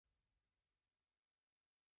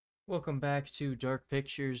Welcome back to Dark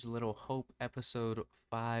Pictures Little Hope episode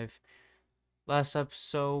 5. Last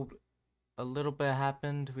episode, a little bit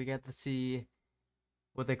happened. We got to see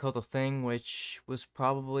what they call the Thing, which was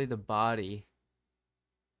probably the body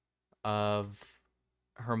of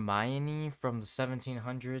Hermione from the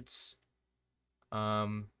 1700s,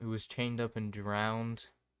 who was chained up and drowned,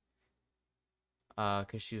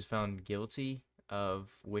 because she was found guilty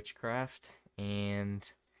of witchcraft,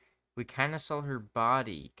 and we kind of saw her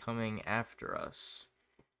body coming after us.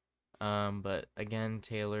 But again,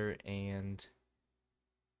 Taylor and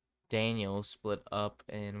Daniel split up,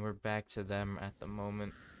 and we're back to them at the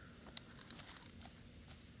moment.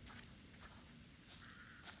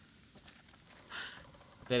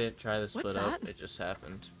 They didn't try to split up, it just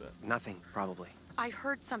happened. But nothing, probably. I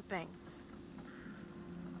heard something.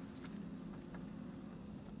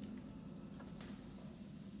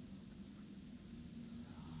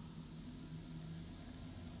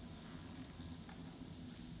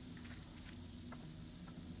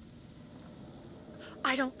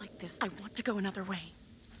 I don't like this. I want to go another way.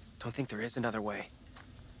 Don't think there is another way.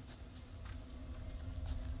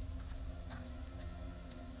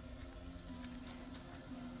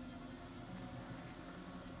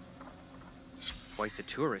 Quite the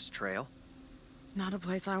tourist trail. Not a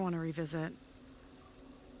place I want to revisit.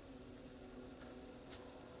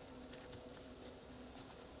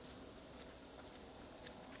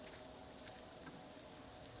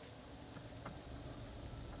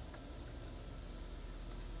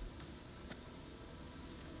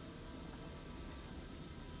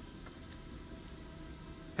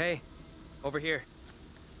 Hey, over here.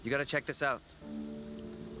 You gotta check this out.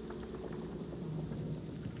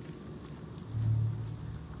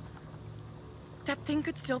 That thing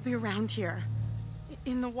could still be around here.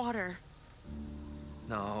 In the water.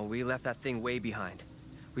 No, we left that thing way behind.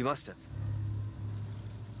 We must have.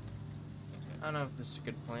 I don't know if this is a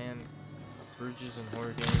good plan. Bridges and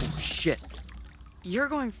horror games. Oh, shit. You're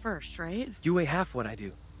going first, right? You weigh half what I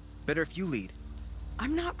do. Better if you lead.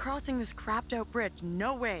 I'm not crossing this crapped out bridge.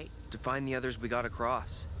 No way. To find the others we gotta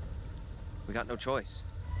cross. We got no choice.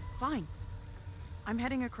 Fine. I'm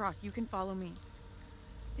heading across. You can follow me.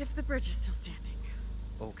 If the bridge is still standing.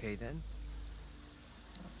 Okay, then.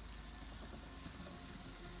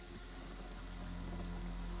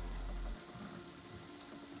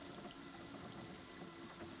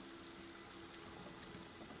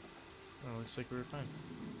 Oh, looks like we were fine.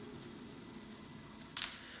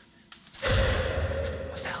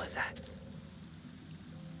 What the hell is that?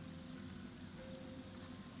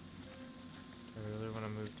 I really want to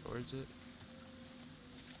move towards it.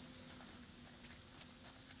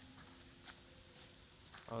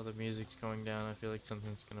 Oh, the music's going down. I feel like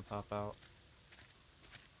something's gonna pop out.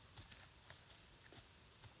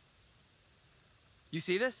 You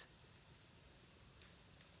see this?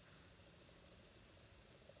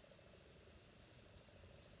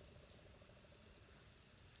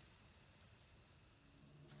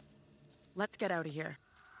 Let's get out of here.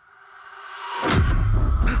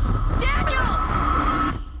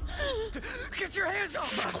 Get your hands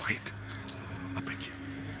off us! Quiet. I beg you.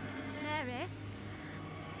 Mary?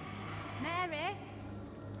 Mary?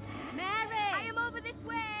 Mary! I am over this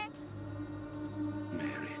way!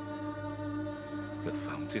 Mary. The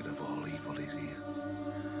fountain of all evil is here.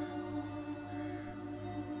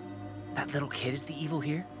 That little kid is the evil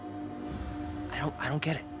here? I don't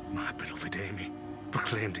get it. My beloved Amy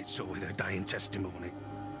proclaimed it so with her dying testimony.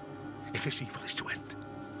 If this evil is to end,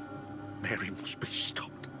 Mary must be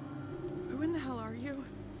stopped. Who in the hell are you?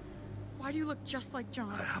 Why do you look just like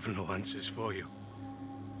John? I have no answers for you.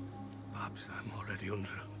 Perhaps I'm already under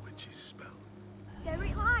a witch's spell. There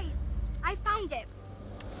it lies. I found it.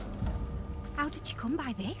 How did you come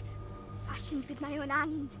by this? Fashioned with my own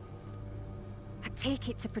hand. I take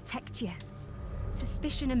it to protect you.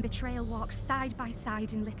 Suspicion and betrayal walk side by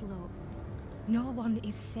side in Little Hope. No one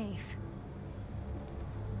is safe.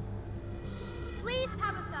 Please,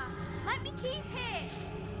 Tabitha, let me keep here.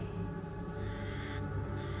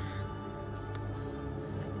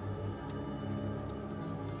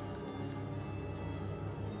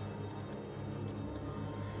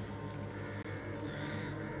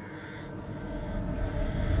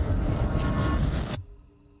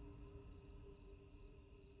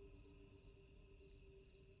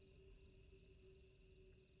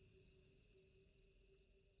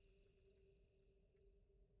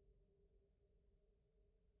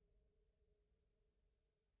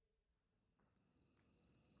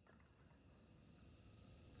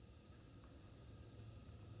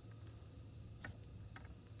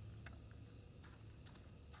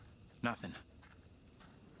 Nothing.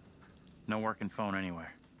 No working phone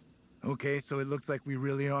anywhere. Okay, so it looks like we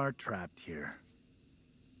really are trapped here.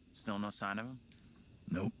 Still no sign of him?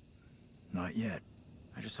 Nope, not yet.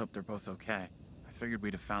 I just hope they're both okay. I figured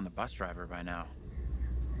we'd have found the bus driver by now.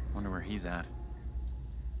 Wonder where he's at.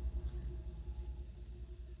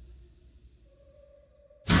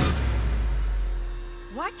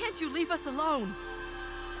 Why can't you leave us alone?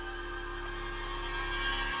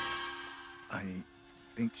 I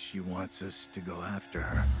think she wants us to go after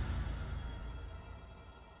her.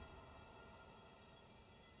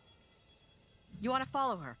 You want to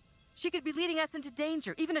follow her? She could be leading us into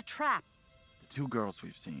danger, even a trap. The two girls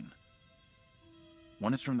we've seen.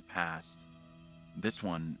 One is from the past. This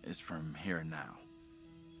one is from here and now.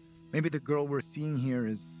 Maybe the girl we're seeing here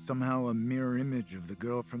is somehow a mirror image of the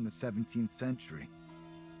girl from the 17th century.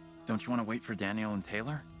 Don't you want to wait for Daniel and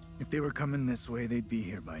Taylor? If they were coming this way, they'd be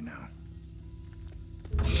here by now.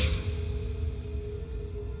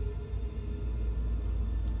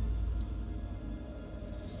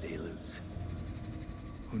 Stay loose.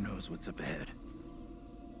 Who knows what's up ahead?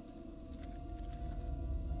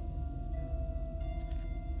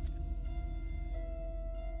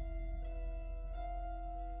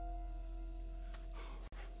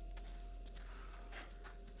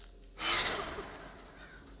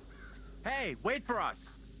 Hey, wait for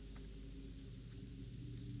us!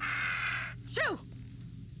 Shoo!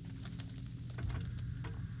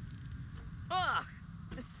 Ugh!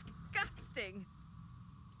 Disgusting!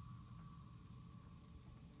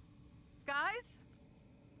 Guys?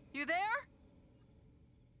 You there?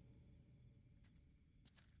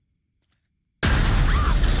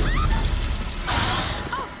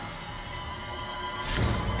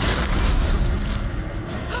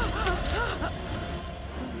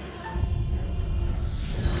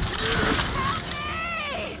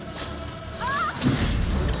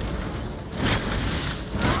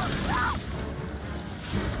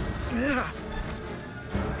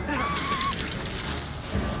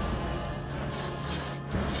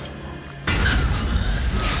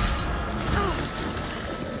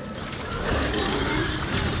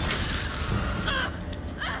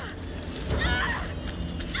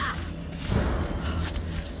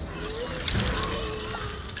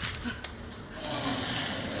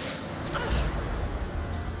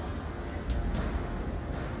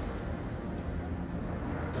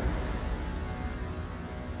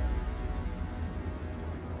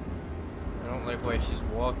 I don't like why she's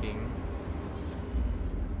walking.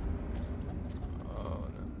 Oh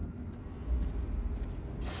no.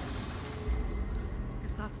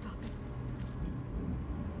 It's not stopping.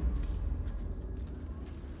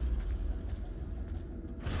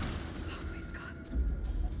 Oh, please, God.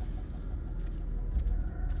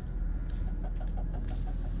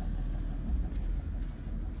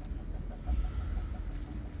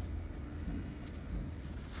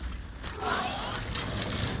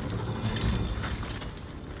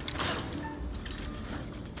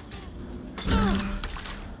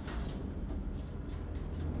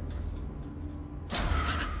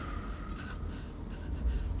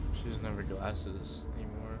 She doesn't have her glasses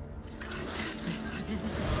anymore.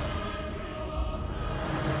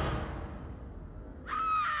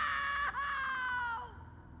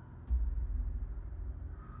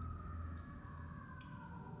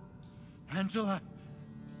 Angela!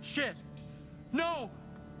 Shit! No!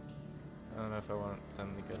 I don't know if I want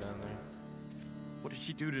them to go down there. What did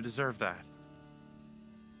she do to deserve that?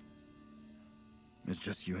 It's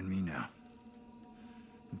just you and me now.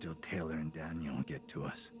 Until Taylor and Daniel get to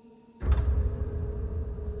us.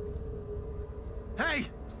 Hey!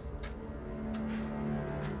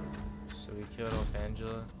 So we killed off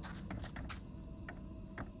Angela.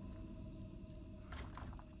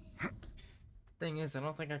 Thing is, I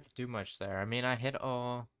don't think I could do much there. I mean, I hit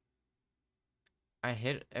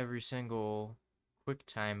every single quick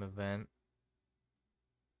time event.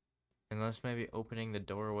 Unless maybe opening the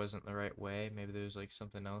door wasn't the right way. Maybe there was like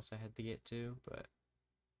something else I had to get to, but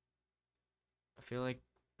I feel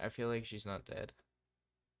like she's not dead.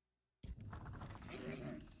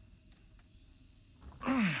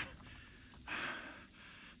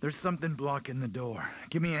 There's something blocking the door.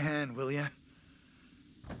 Give me a hand, will ya?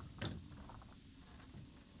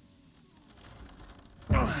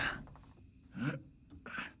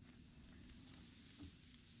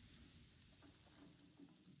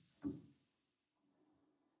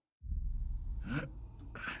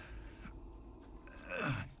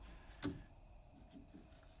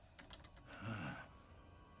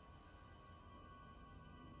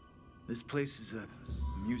 This place is a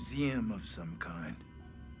museum of some kind.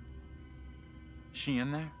 She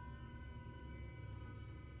in there?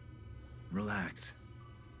 Relax.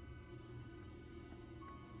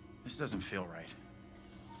 This doesn't feel right.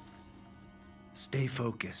 Stay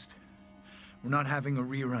focused. We're not having a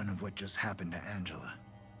rerun of what just happened to Angela.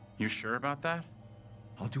 You sure about that?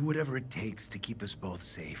 I'll do whatever it takes to keep us both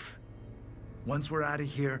safe. Once we're out of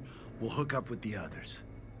here, we'll hook up with the others.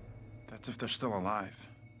 That's if they're still alive.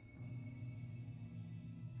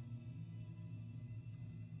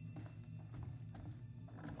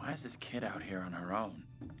 Why is this kid out here on her own?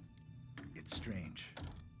 It's strange.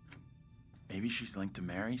 Maybe she's linked to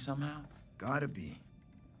Mary somehow? Gotta be.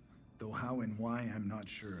 Though how and why, I'm not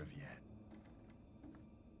sure of yet.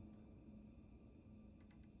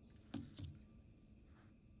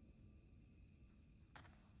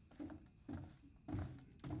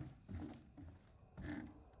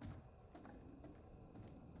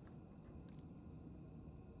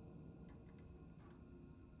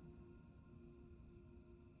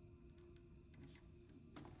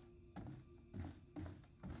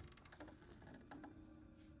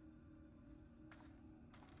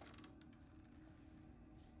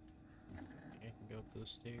 I can go up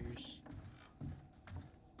those stairs.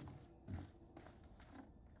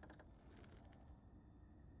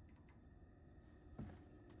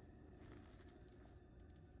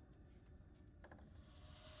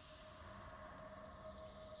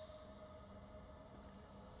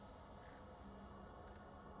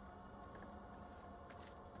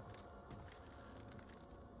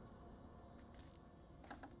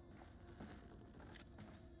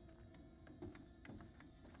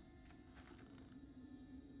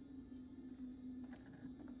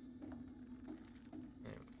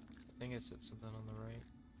 I think I said something on the right.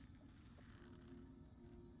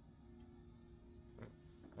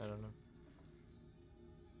 I don't know.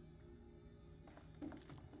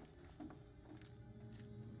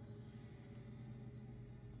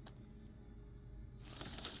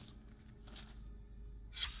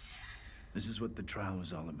 This is what the trial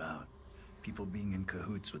was all about. People being in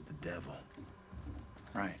cahoots with the devil.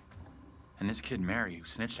 Right. And this kid Mary who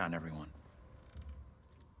snitched on everyone.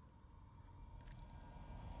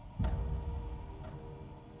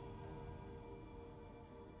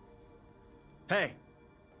 Hey!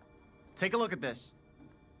 Take a look at this.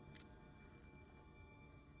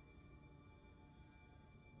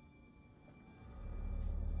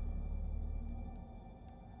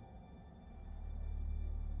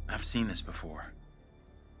 I've seen this before.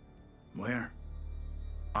 Where?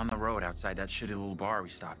 On the road outside that shitty little bar we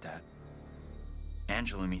stopped at.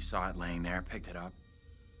 Angela and me saw it laying there, picked it up.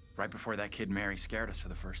 Right before that kid Mary scared us for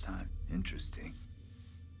the first time. Interesting.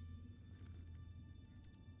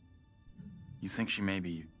 You think she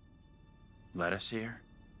maybe led us here?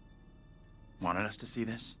 Wanted us to see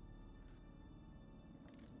this?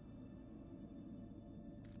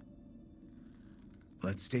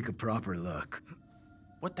 Let's take a proper look.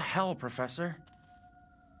 What the hell, Professor?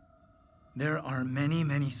 There are many,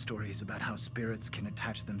 many stories about how spirits can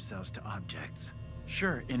attach themselves to objects.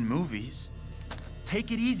 Sure, in movies.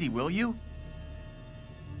 Take it easy, will you?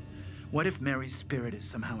 What if Mary's spirit is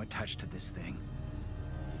somehow attached to this thing?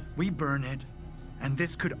 We burn it, and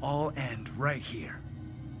this could all end right here.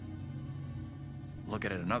 Look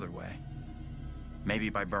at it another way. Maybe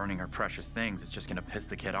by burning her precious things, it's just gonna piss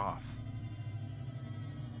the kid off.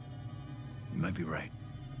 You might be right.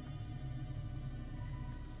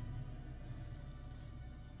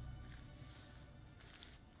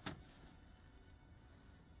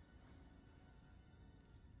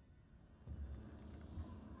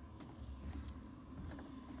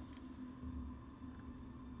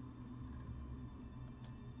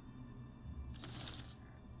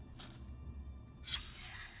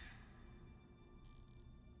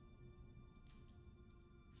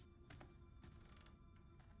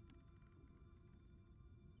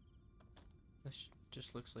 This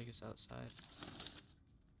just looks like it's outside.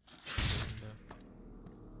 Window.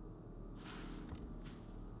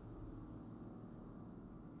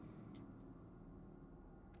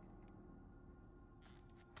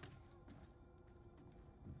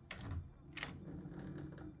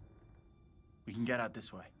 We can get out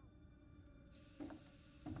this way.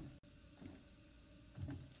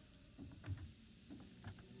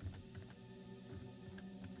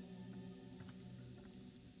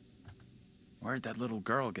 Where'd that little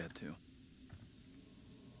girl get to?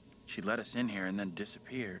 She let us in here and then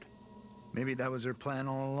disappeared. Maybe that was her plan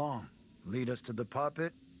all along. Lead us to the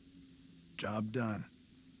puppet. Job done.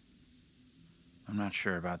 I'm not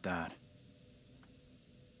sure about that.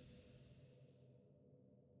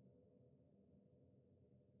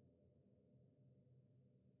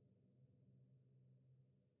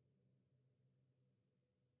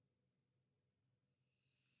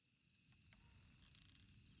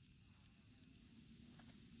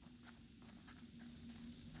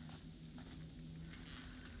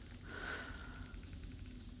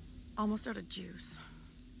 Almost out of juice.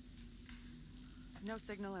 No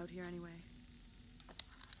signal out here anyway.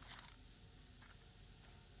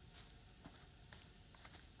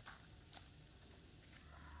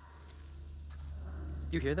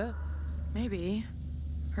 You hear that? Maybe.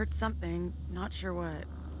 Heard something, not sure what.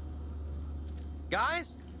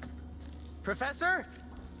 Guys? Professor?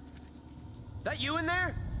 That you in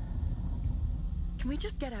there? Can we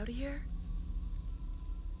just get out of here?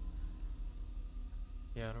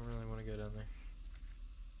 Yeah, I don't really want to go down there.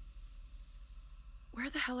 Where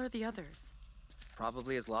the hell are the others?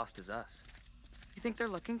 Probably as lost as us. You think they're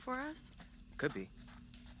looking for us? Could be.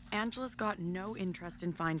 Angela's got no interest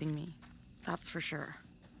in finding me. That's for sure.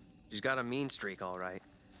 She's got a mean streak, all right.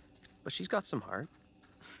 But she's got some heart.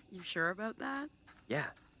 You sure about that? Yeah.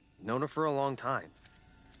 Known her for a long time.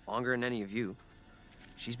 Longer than any of you.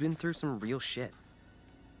 She's been through some real shit.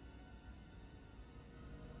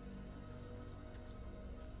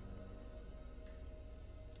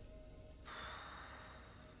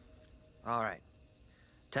 All right.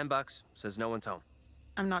 $10 says no one's home.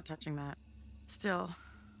 I'm not touching that. Still,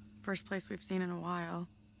 first place we've seen in a while.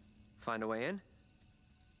 Find a way in?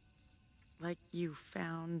 Like you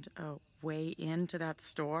found a way into that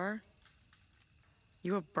store?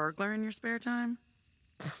 You a burglar in your spare time?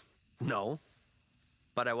 No.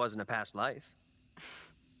 But I was in a past life.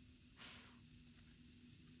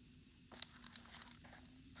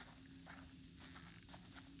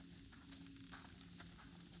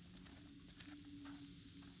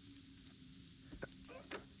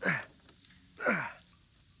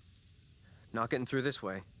 Not getting through this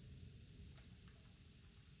way.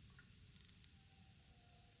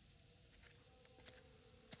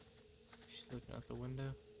 She's looking out the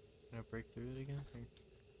window. Can I break through it again? Or...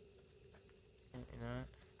 You're not.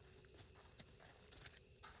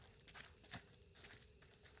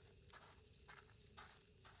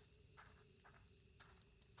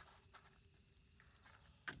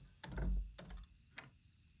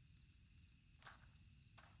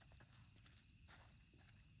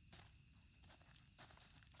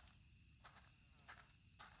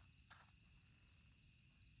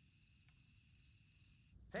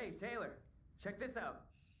 Hey, Taylor, check this out.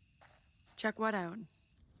 Check what out?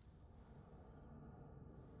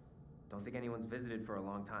 Don't think anyone's visited for a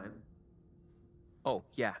long time. Oh,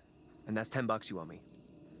 yeah. And that's $10 you owe me.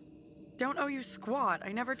 Don't owe you squat.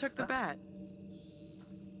 I never took the bet.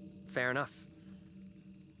 Fair enough.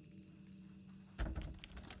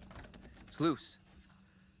 It's loose.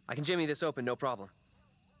 I can jimmy this open, no problem.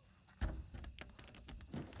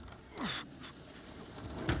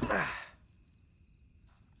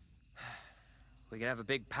 We could have a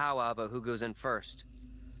big powwow about who goes in first.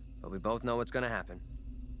 But we both know what's gonna happen.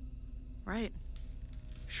 Right.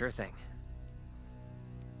 Sure thing.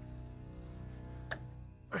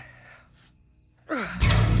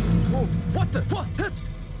 Whoa, what the? What? That's...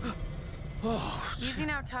 Oh, Easy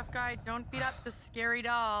now, tough guy. Don't beat up the scary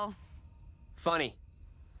doll. funny.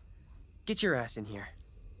 Get your ass in here.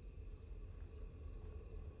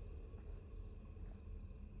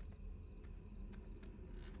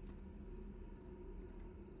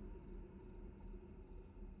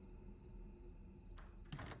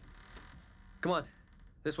 Come on,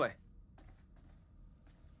 this way.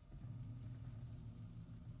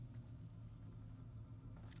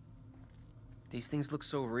 These things look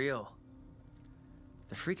so real.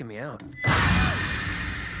 They're freaking me out.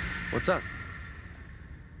 What's up?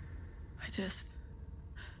 I just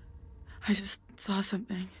saw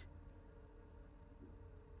something.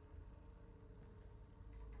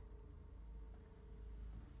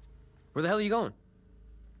 Where the hell are you going?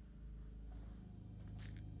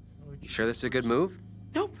 You sure this is a good move?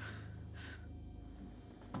 Nope.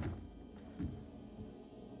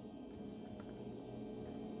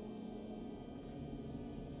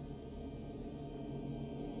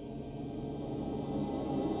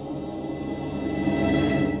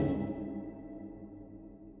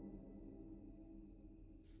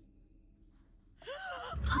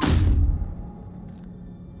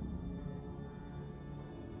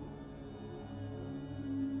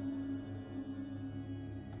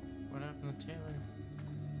 What happened to Taylor?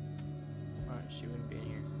 Alright, she wouldn't be in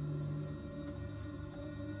here.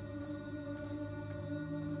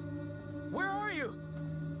 Where are you?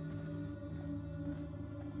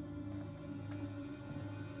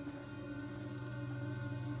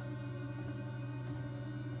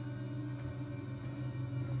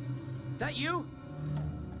 That you?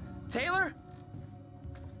 Taylor?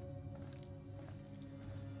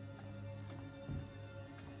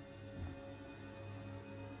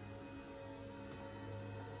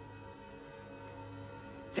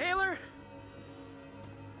 Taylor?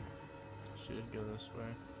 Should go this way.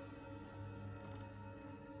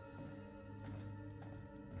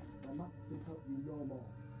 My mask can help you no more.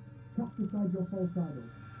 Cast aside your false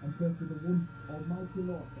idols and pray to the one almighty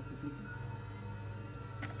Lord for forgiveness.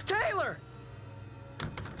 Taylor!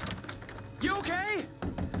 You okay?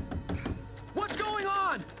 What's going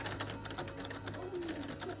on?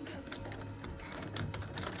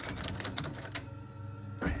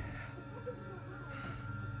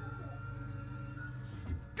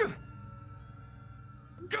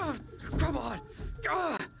 Come on!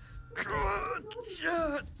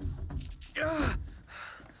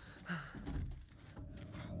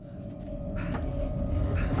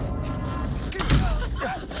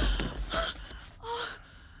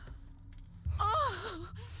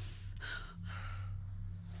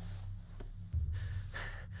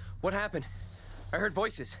 What happened? I heard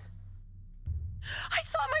voices. I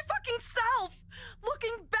saw my fucking self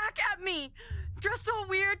looking back at me, dressed all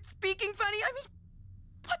weird, speaking funny. I mean,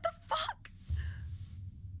 what the fuck?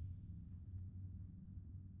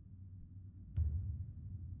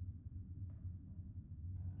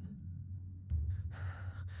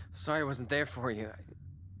 Sorry I wasn't there for you.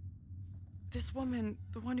 This woman,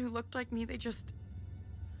 the one who looked like me, they just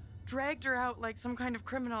dragged her out like some kind of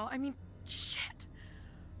criminal. I mean, shit.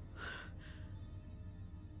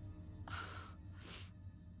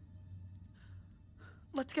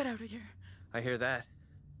 Let's get out of here. I hear that.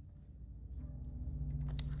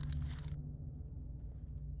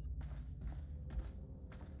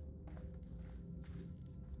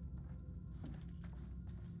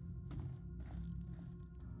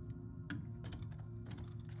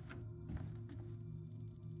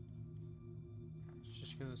 Let's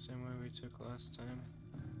just go the same way we took last time.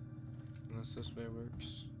 Unless this way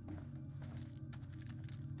works.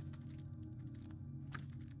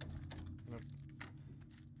 Nope.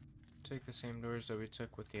 Take the same doors that we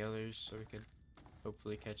took with the others so we could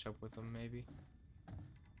hopefully catch up with them maybe.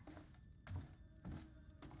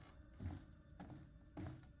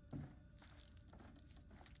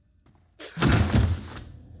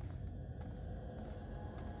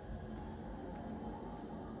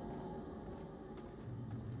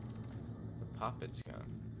 The poppet's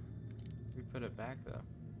gone. We put it back though.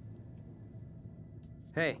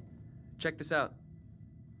 Hey, check this out.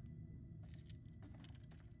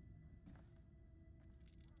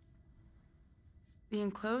 The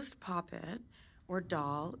enclosed poppet, or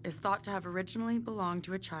doll, is thought to have originally belonged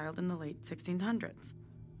to a child in the late 1600s.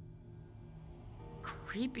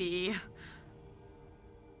 Creepy.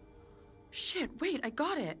 Shit, wait, I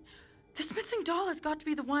got it. This missing doll has got to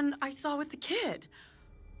be the one I saw with the kid.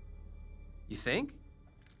 You think?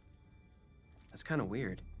 That's kind of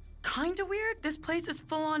weird. Kinda weird? This place is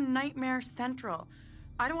full-on nightmare central.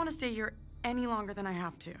 I don't want to stay here any longer than I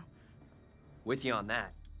have to. With you on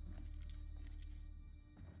that.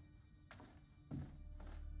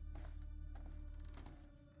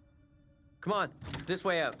 Come on, this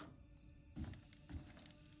way out.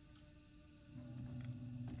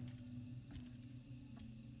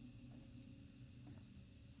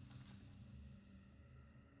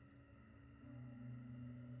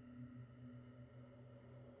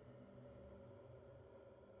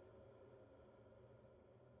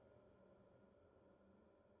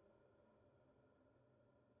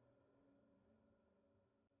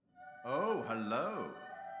 Oh, hello.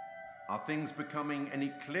 Are things becoming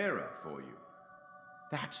any clearer for you?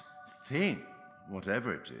 That thing,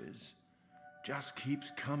 whatever it is, just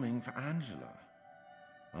keeps coming for Angela.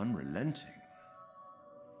 Unrelenting.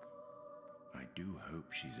 I do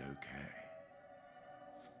hope she's okay.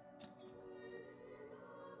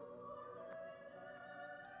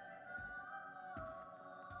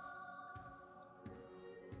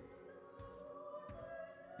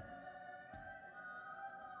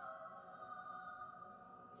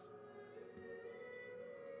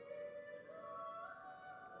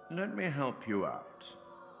 Let me help you out.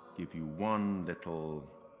 Give you one little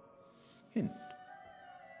hint.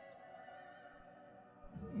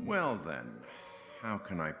 Well then, how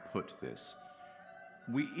can I put this?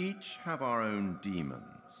 We each have our own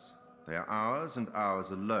demons. They are ours and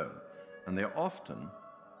ours alone, and they are often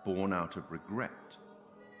born out of regret.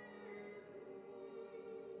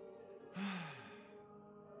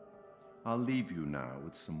 I'll leave you now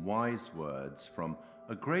with some wise words from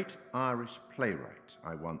a great Irish playwright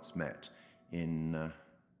I once met in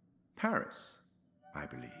Paris, I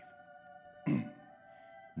believe.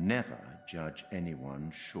 Never judge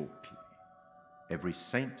anyone shortly. Every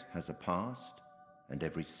saint has a past, and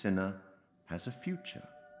every sinner has a future.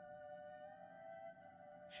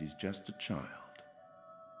 She's just a child.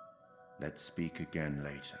 Let's speak again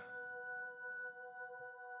later.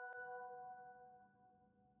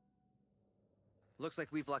 Looks like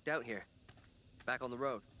we've lucked out here. Back on the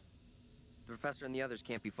road. The professor and the others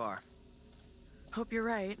can't be far. Hope you're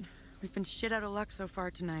right. We've been shit out of luck so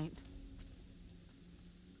far tonight.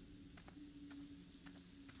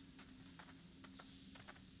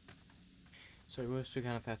 So we still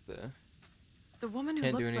kind of have to. The woman who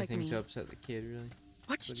Can't do looks like anything me. to upset the kid, really.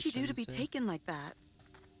 What That's did what she he's do trying to be say. taken like that?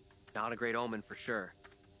 Not a great omen for sure.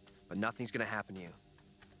 But nothing's gonna happen to you.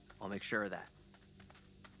 I'll make sure of that.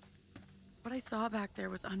 What I saw back there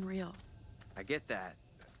was unreal. I get that,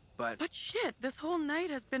 but... But shit, this whole night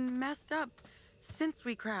has been messed up since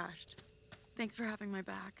we crashed. Thanks for having my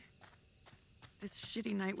back. This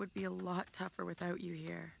shitty night would be a lot tougher without you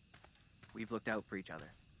here. We've looked out for each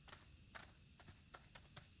other.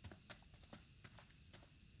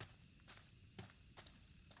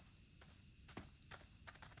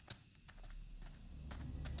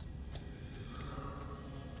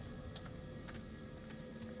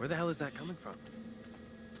 Where the hell is that coming from?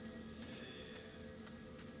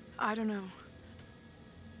 I don't know.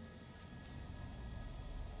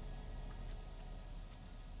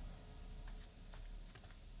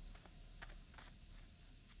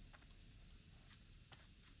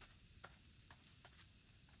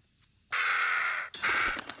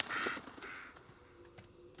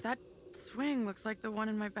 That swing looks like the one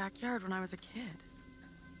in my backyard when I was a kid.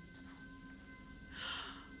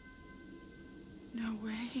 No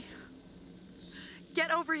way.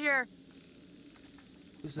 Get over here!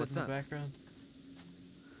 Who's that in the background?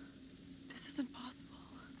 This isn't possible.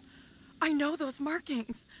 I know those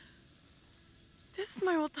markings. This is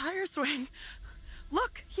my old tire swing.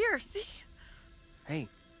 Look, here, see? Hey,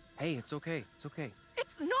 it's okay, it's okay.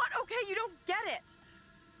 It's not okay, you don't get it.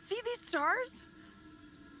 See these stars?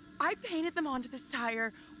 I painted them onto this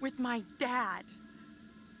tire with my dad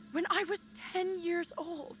when I was 10 years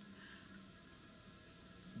old.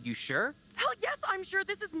 You sure? Hell yes, I'm sure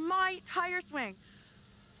this is my tire swing.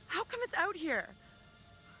 How come it's out here?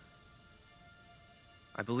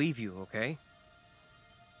 I believe you, okay?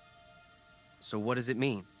 So what does it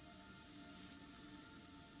mean?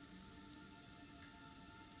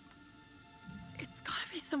 It's gotta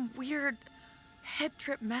be some weird head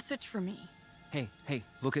trip message for me. Hey,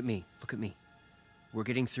 look at me, look at me. We're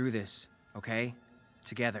getting through this, okay?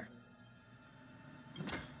 Together.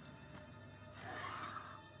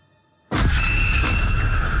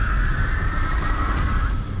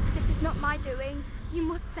 This is not my doing. You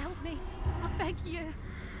must help me. I beg you.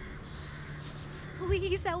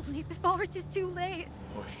 Please help me before it is too late.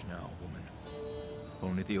 Hush now, woman.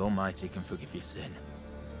 Only the Almighty can forgive your sin.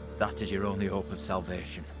 That is your only hope of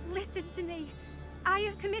salvation. Listen to me. I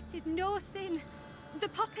have committed no sin. The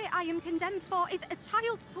puppet I am condemned for is a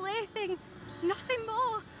child's plaything. Nothing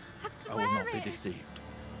more. I I will swear not be it. deceived.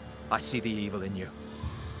 I see the evil in you.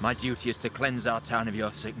 My duty is to cleanse our town of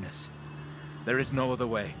your sickness. There is no other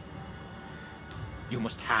way. You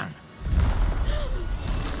must hang.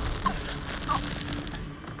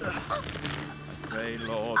 I pray,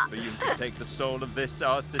 Lord, for you to take the soul of this,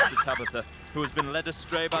 our sister Tabitha, who has been led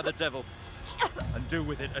astray by the devil, and do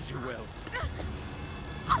with it as you will.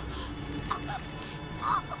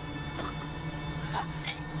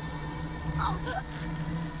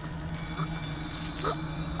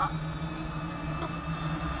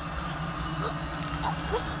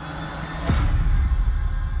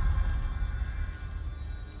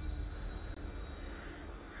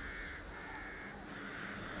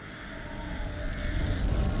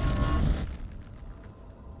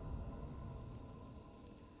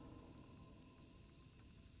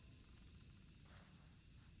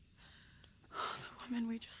 The woman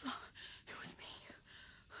we just saw, it was me.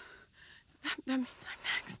 That means I'm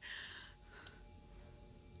next.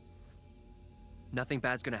 Nothing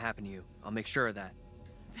bad's gonna happen to you. I'll make sure of that.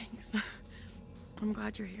 Thanks. I'm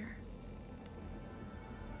glad you're here.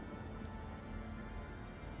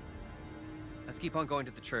 Let's keep on going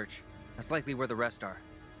to the church. That's likely where the rest are.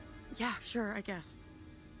 Yeah, sure, I guess.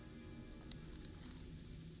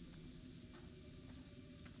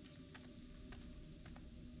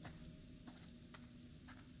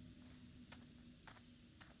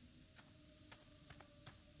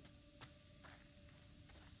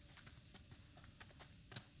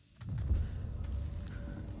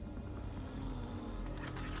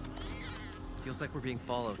 Feels like we're being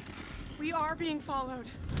followed. We are being followed.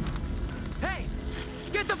 Hey!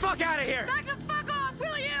 Get the fuck out of here! Back the fuck off,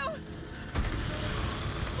 will you?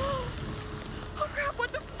 Oh crap,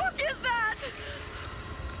 what the fuck is that?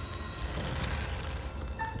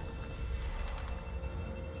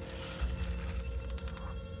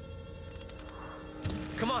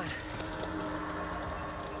 Come on!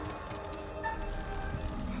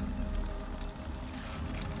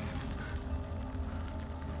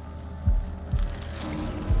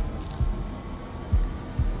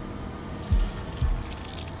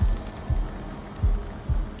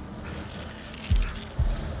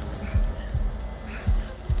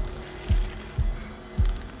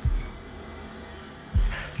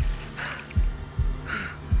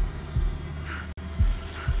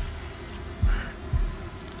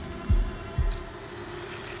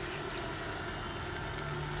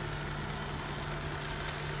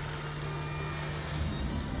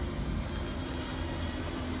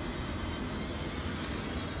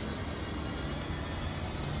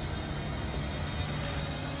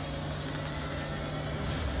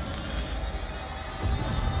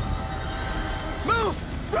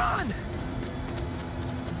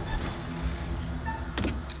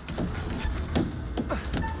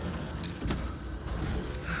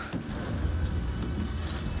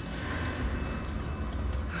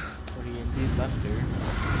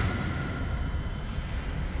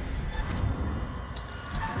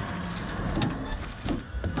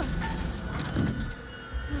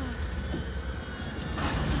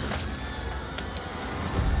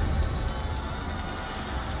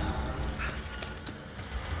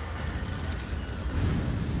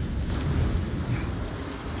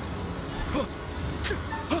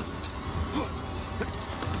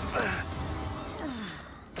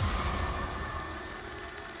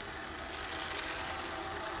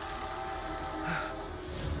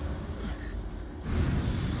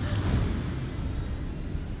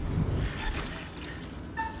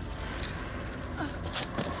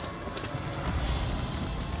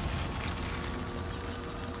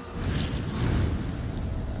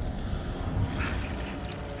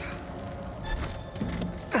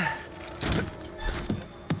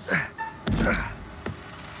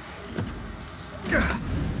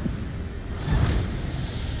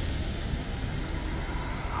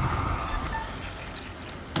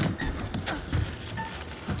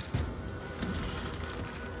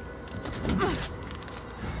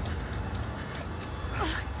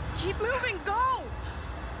 Keep moving, go!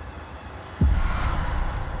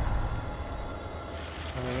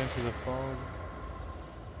 Coming into the fog.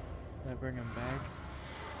 Did I bring him back?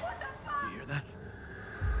 You hear that?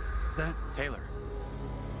 Is that Taylor.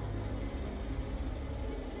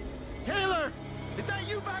 Taylor! Is that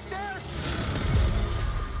you back there?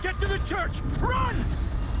 Get to the church! Run!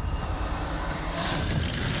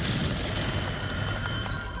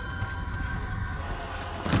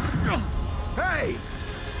 Hey!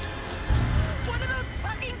 One of those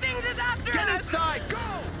fucking things is after Get us! inside! Go!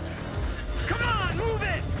 Come on, move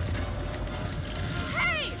it!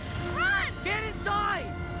 Hey! Run! Get inside!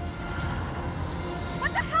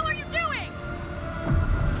 What the hell are you doing?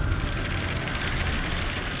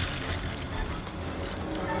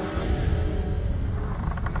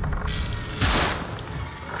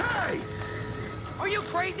 Hey! Are you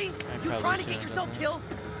crazy? You probably trying to get shouldn't yourself have killed?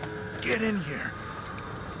 Get in here.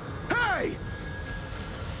 Hey!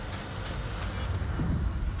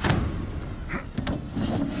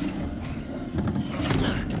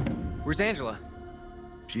 Where's Angela?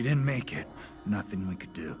 She didn't make it. Nothing we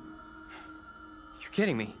could do. You're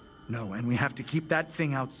kidding me. No, and we have to keep that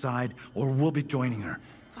thing outside, or we'll be joining her.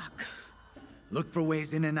 Fuck. Look for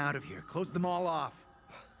ways in and out of here. Close them all off.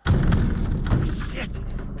 Shit!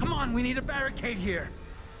 Come on, we need a barricade here.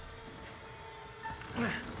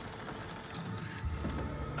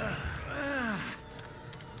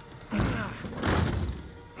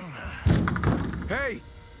 Hey!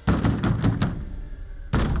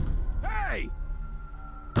 Hey!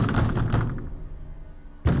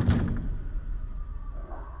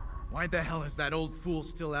 Why the hell is that old fool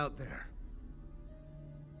still out there?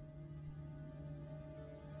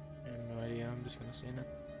 I have no idea. I'm just gonna say no.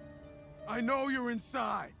 I know you're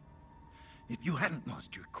inside. If you hadn't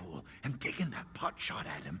lost your cool and taken that pot shot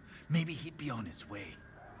at him, maybe he'd be on his way.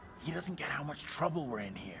 He doesn't get how much trouble we're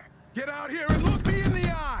in here. Get out here and look me in the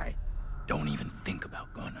eye! Don't even think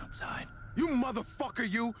about going outside. You motherfucker,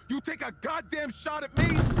 you! You take a goddamn shot at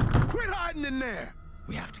me? Quit hiding in there!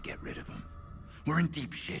 We have to get rid of him. We're in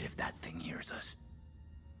deep shit if that thing hears us.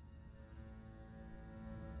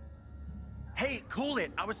 Hey, cool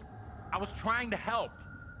it. I was trying to help.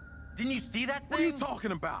 Didn't you see that thing? What are you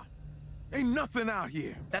talking about? Ain't nothing out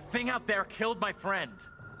here. That thing out there killed my friend.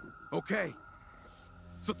 Okay.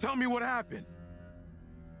 So tell me what happened.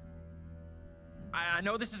 I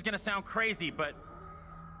know this is gonna sound crazy, but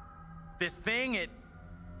this thing, it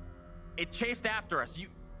chased after us.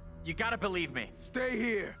 You gotta believe me. Stay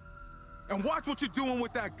here. And watch what you're doing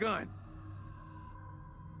with that gun.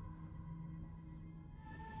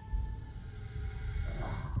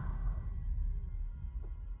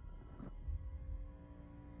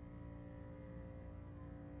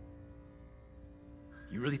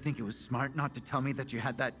 You really think it was smart not to tell me that you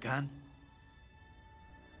had that gun?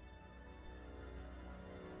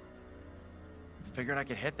 Figured I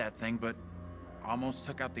could hit that thing, but almost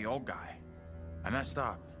took out the old guy. I messed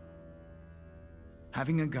up.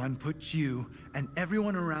 Having a gun puts you and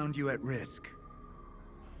everyone around you at risk.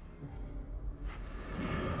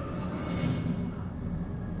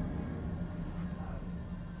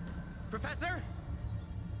 Professor?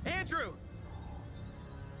 Andrew!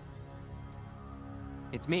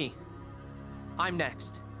 It's me. I'm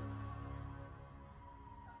next.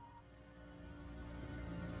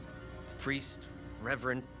 The priest,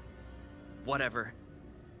 reverend, whatever,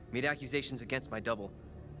 made accusations against my double.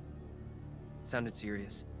 Sounded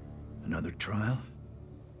serious. Another trial?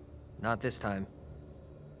 Not this time.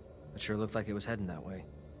 It sure looked like it was heading that way.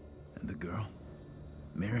 And the girl?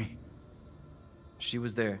 Mary? She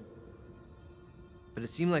was there. But it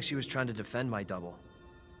seemed like she was trying to defend my double.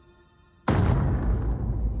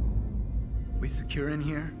 We secure in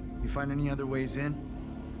here? You find any other ways in?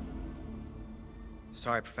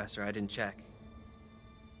 Sorry, Professor, I didn't check.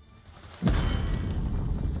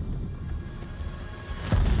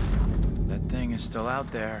 That thing is still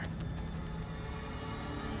out there.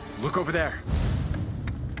 Look over there.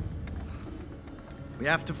 We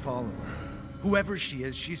have to follow her. Whoever she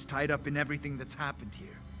is, she's tied up in everything that's happened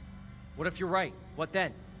here. What if you're right? What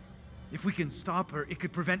then? If we can stop her, it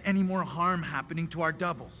could prevent any more harm happening to our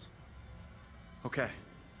doubles. Okay.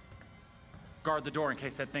 Guard the door in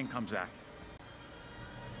case that thing comes back.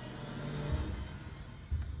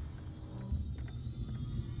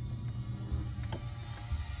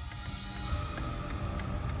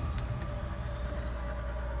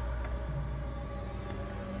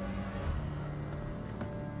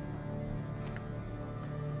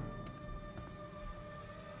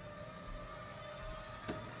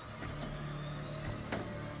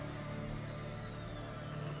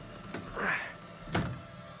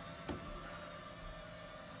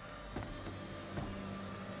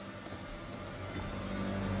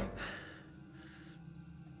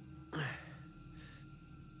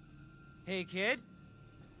 Hey, kid.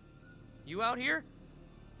 You out here?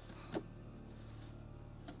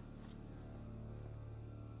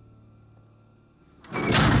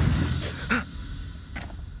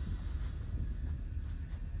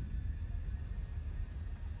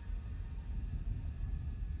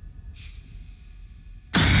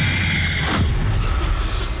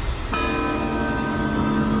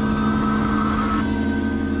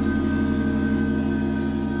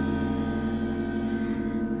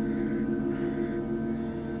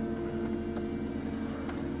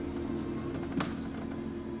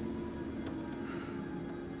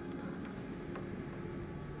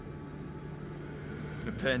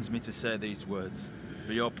 It pains me to say these words,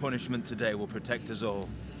 but your punishment today will protect us all.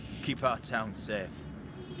 Keep our town safe.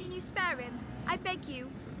 Can you spare him? I beg you.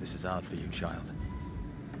 This is hard for you, child.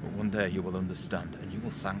 But one day you will understand, and you will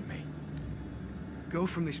thank me. Go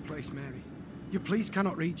from this place, Mary. Your pleas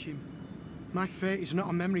cannot reach him. My fate is not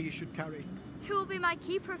a memory you should carry. Who will be my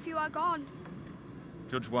keeper if you are gone?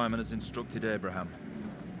 Judge Wyman has instructed Abraham.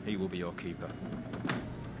 He will be your keeper.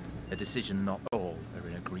 A decision not all are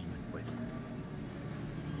in agreement with.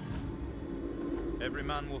 Every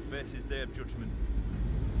man will face his day of judgment.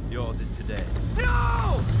 Yours is today.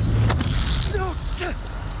 No! No!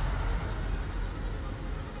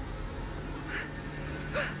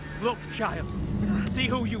 Look, child. See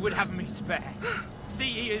who you would have me spare.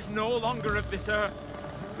 See he is no longer of this earth.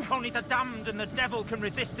 Only the damned and the devil can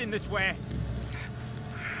resist in this way.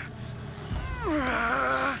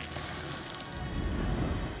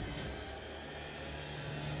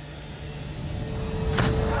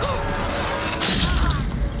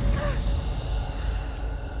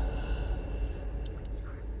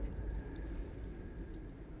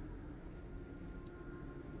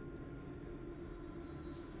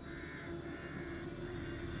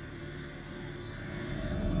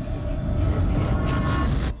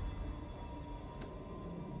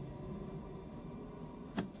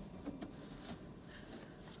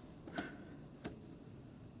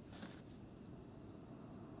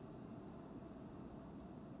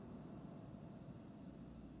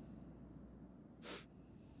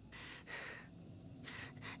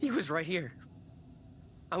 He was right here.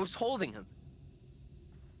 I was holding him.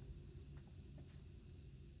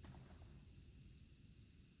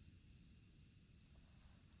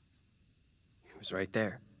 He was right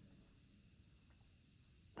there.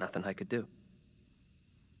 Nothing I could do.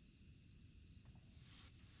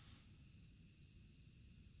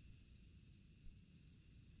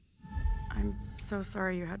 I'm so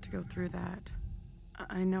sorry you had to go through that.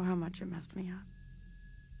 I know how much it messed me up.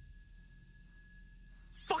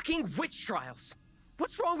 Fucking witch trials!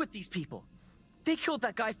 What's wrong with these people? They killed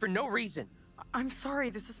that guy for no reason. I'm sorry,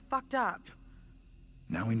 this is fucked up.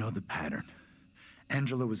 Now we know the pattern.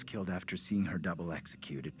 Angela was killed after seeing her double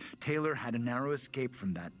executed. Taylor had a narrow escape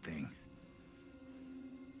from that thing.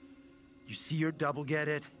 You see your double get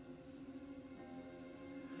it?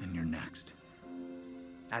 And you're next.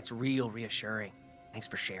 That's real reassuring. Thanks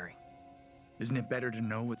for sharing. Isn't it better to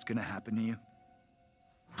know what's gonna happen to you?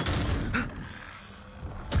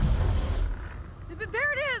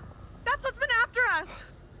 There it is! That's what's been after us!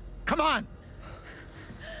 Come on!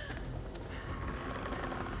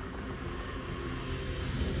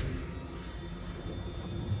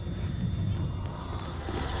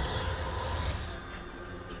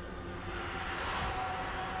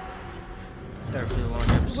 Sorry for the long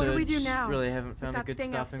episode. What do we do Just now? really haven't found a With that good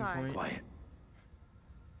thing stopping outside? point. Quiet.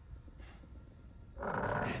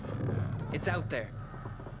 It's out there.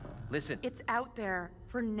 Listen. It's out there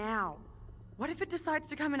for now. What if it decides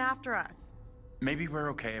to come in after us? Maybe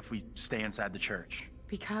we're okay if we stay inside the church.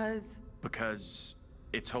 Because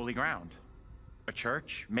it's holy ground. A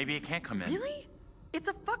church? Maybe it can't come in. really? It's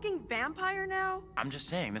a fucking vampire now? I'm just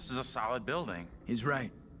saying, this is a solid building. He's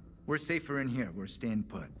right. We're safer in here. We're staying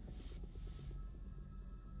put.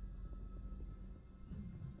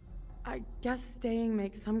 I guess staying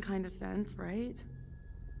makes some kind of sense, right?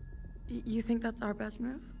 You think that's our best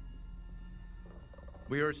move?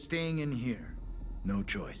 We are staying in here. No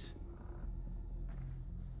choice.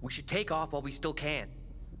 We should take off while we still can.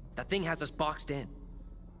 That thing has us boxed in.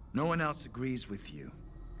 No one else agrees with you.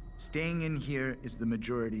 Staying in here is the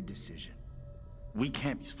majority decision. We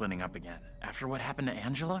can't be splitting up again. After what happened to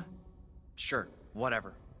Angela? Sure,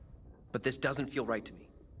 whatever. But this doesn't feel right to me.